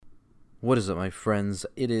What is up, my friends?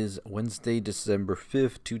 It is Wednesday, December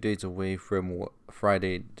 5th, 2 days away from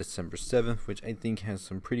Friday, December 7th, which I think has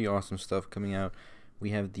some pretty awesome stuff coming out.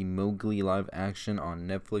 We have the Mowgli live action on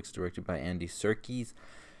Netflix, directed by Andy Serkis.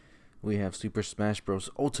 We have Super Smash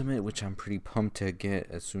Bros. Ultimate, which I'm pretty pumped to get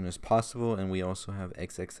as soon as possible. And we also have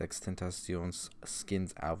XXXTentacion's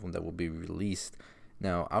Skins album that will be released.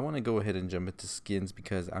 Now, I want to go ahead and jump into Skins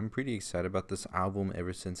because I'm pretty excited about this album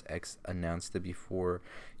ever since X announced it before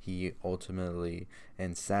he ultimately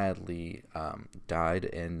and sadly died.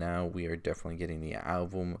 And now we are definitely getting the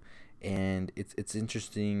album. And it's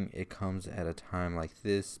interesting. It comes at a time like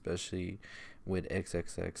this, especially with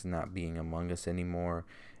XXX not being among us anymore.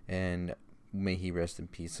 And may he rest in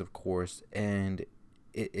peace, of course. And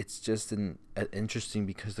it's just an interesting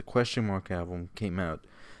because the Question Mark album came out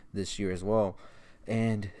this year as well,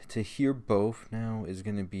 and to hear both now is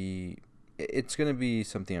gonna be it's gonna be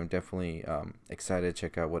something I'm definitely excited to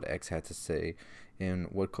check out what X had to say and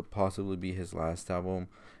what could possibly be his last album.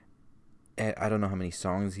 And I don't know how many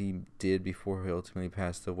songs he did before he ultimately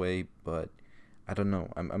passed away, but I don't know.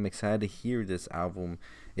 I'm excited to hear this album.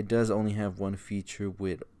 It does only have one feature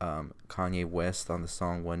with Kanye West on the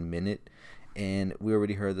song 1 Minute. And we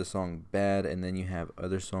already heard the song Bad. And then you have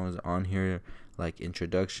other songs on here like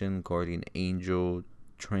Introduction, Guardian Angel,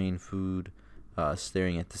 Train Food,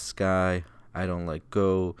 Staring at the Sky, I Don't Let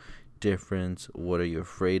Go, Difference, What Are You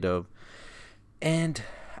Afraid of? And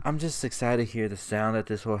I'm just excited to hear the sound that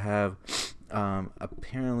this will have.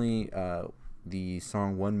 Apparently, the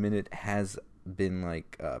song 1 Minute has been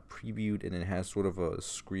previewed, and it has sort of a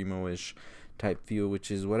screamo-ish type feel, which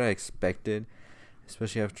is what I expected,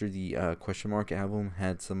 especially after the Question Mark album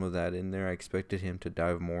had some of that in there. I expected him to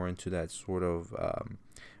dive more into that sort of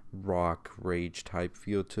rock rage type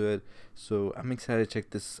feel to it. So I'm excited to check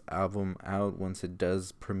this album out once it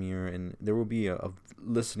does premiere, and there will be a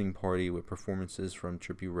listening party with performances from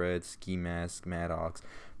Trippie Redd, Ski Mask, Maddox,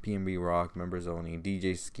 PNB Rock, Members Only,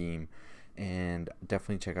 DJ Scheme, and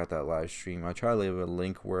definitely check out that live stream. I'll try to leave a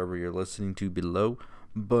link wherever you're listening to below,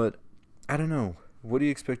 but I don't know. What do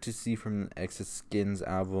you expect to see from X's Skins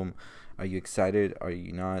album? Are you excited? Are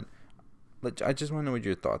you not? I just want to know what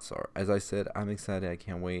your thoughts are. As I said, I'm excited. I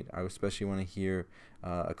can't wait. I especially want to hear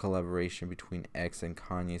a collaboration between X and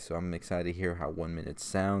Kanye, so I'm excited to hear how 1 Minute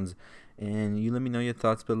sounds. And you let me know your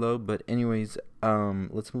thoughts below. But anyways,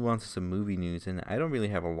 let's move on to some movie news. And I don't really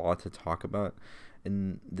have a lot to talk about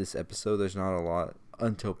in this episode. There's not a lot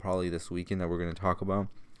until probably this weekend that we're going to talk about.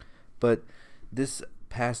 But this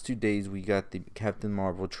past 2 days, we got the Captain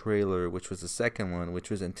Marvel trailer, which was the second one, which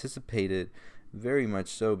was anticipated very much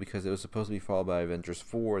so because it was supposed to be followed by Avengers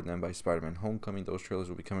 4 and then by Spider-Man Homecoming. Those trailers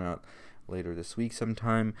will be coming out later this week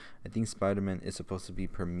sometime. I think Spider-Man is supposed to be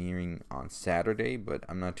premiering on Saturday, but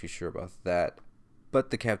I'm not too sure about that.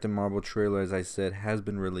 But the Captain Marvel trailer, as I said, has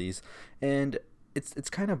been released, and it's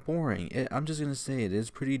kind of boring. I'm just going to say it is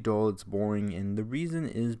pretty dull, it's boring, and the reason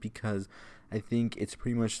is because I think it's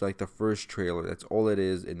pretty much like the first trailer. That's all it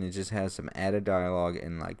is, and it just has some added dialogue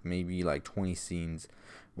and maybe 20 scenes.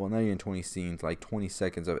 Well, not even 20 scenes, 20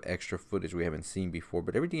 seconds of extra footage we haven't seen before.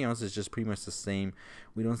 But everything else is just pretty much the same.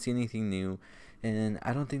 We don't see anything new. And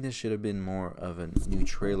I don't think this should have been more of a new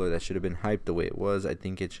trailer that should have been hyped the way it was. I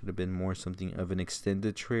think it should have been more something of an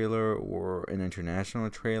extended trailer or an international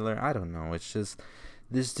trailer. I don't know. It's just,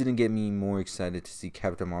 this didn't get me more excited to see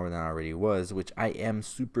Captain Marvel than I already was, which I am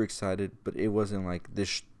super excited, but it wasn't like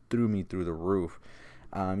this threw me through the roof.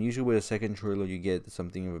 Usually with a second trailer, you get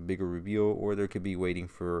something of a bigger reveal, or there could be waiting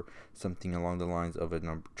for something along the lines of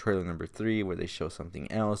trailer number 3 where they show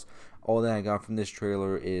something else. All that I got from this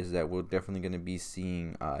trailer is that we're definitely going to be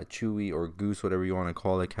seeing Chewie or Goose, whatever you want to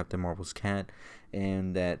call it, Captain Marvel's cat,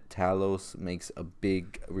 and that Talos makes a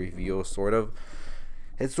big reveal, sort of.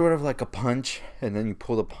 It's sort of like a punch, and then you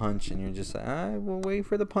pull the punch, and you're just like, I will wait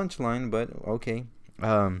for the punchline, but okay.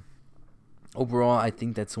 Overall, I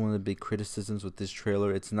think that's one of the big criticisms with this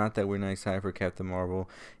trailer. It's not that we're not excited for Captain Marvel.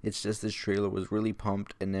 It's just this trailer was really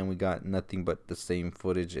pumped, and then we got nothing but the same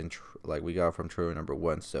footage and we got from trailer number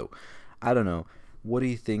 1. So, I don't know. What do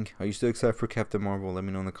you think? Are you still excited for Captain Marvel? Let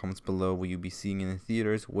me know in the comments below. Will you be seeing it in the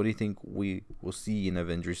theaters? What do you think we will see in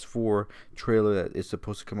Avengers 4 trailer that is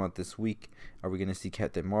supposed to come out this week? Are we going to see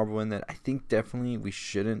Captain Marvel in that? I think definitely we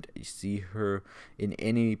shouldn't see her in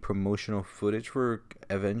any promotional footage for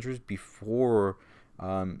Avengers before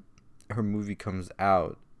her movie comes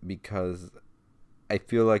out, because I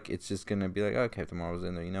feel like it's just going to be like, oh, Captain Marvel's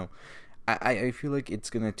in there, I feel like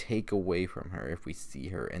it's going to take away from her if we see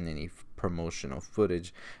her in any promotional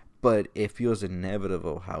footage. but it feels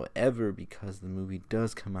inevitable. However, because the movie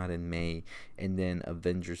does come out in May, and then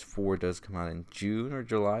Avengers 4 does come out in June or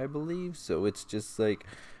July, I believe. So it's just like,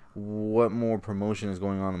 what more promotion is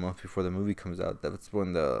going on a month before the movie comes out? That's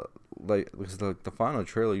when because the final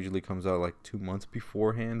trailer usually comes out like 2 months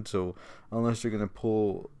beforehand. So unless you're gonna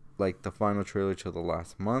pull like the final trailer till the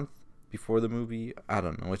last month before the movie, I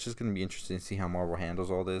don't know. It's just gonna be interesting to see how Marvel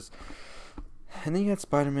handles all this. And then you got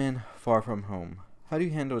Spider-Man Far From Home. How do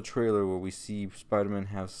you handle a trailer where we see Spider-Man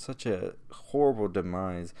have such a horrible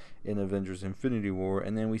demise in Avengers Infinity War,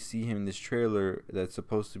 and then we see him in this trailer that's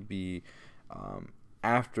supposed to be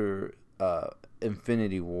after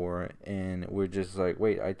Infinity War, and we're just like,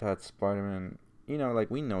 wait, I thought Spider-Man, like,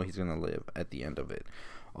 we know he's going to live at the end of it.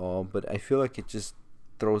 But I feel like it just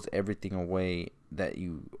throws everything away that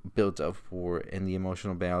you built up for, and the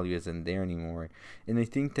emotional value isn't there anymore. And I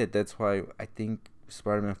think that's why I think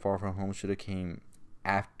Spider-Man Far From Home should have came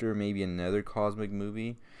after maybe another cosmic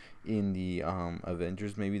movie in the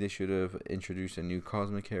Avengers. Maybe they should have introduced a new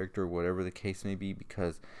cosmic character, whatever the case may be,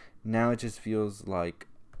 because now it just feels like,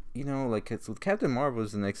 like it's with Captain Marvel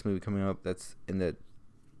is the next movie coming up that's in the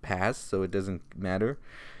past, so it doesn't matter.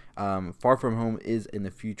 Far From Home is in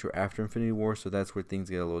the future after Infinity War, so that's where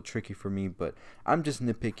things get a little tricky for me, but I'm just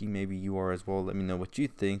nitpicking. Maybe you are as well. Let me know what you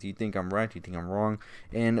think. Do you think I'm right? Do you think I'm wrong?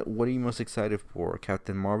 And what are you most excited for?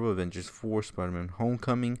 Captain Marvel, Avengers 4, Spider-Man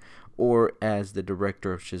Homecoming, or as the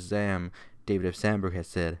director of Shazam, David F. Sandberg, has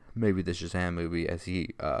said, maybe the Shazam movie, as he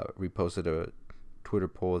reposted a Twitter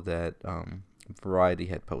poll that Variety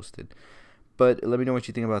had posted. But let me know what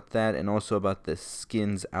you think about that, and also about the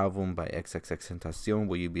Skins album by XXXTentacion.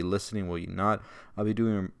 Will you be listening? Will you not? I'll be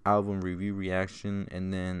doing an album review reaction,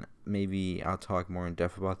 and then maybe I'll talk more in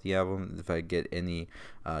depth about the album if I get any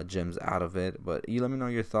gems out of it. But you let me know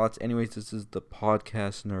your thoughts. Anyways, this is the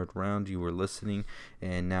podcast Nerd Round. You were listening,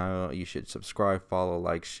 and now you should subscribe, follow,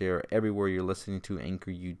 like, share everywhere you're listening to: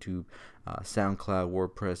 Anchor, YouTube, SoundCloud,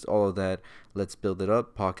 WordPress, all of that. Let's build it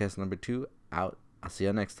up. Podcast number 2 out. I'll see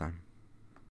you next time.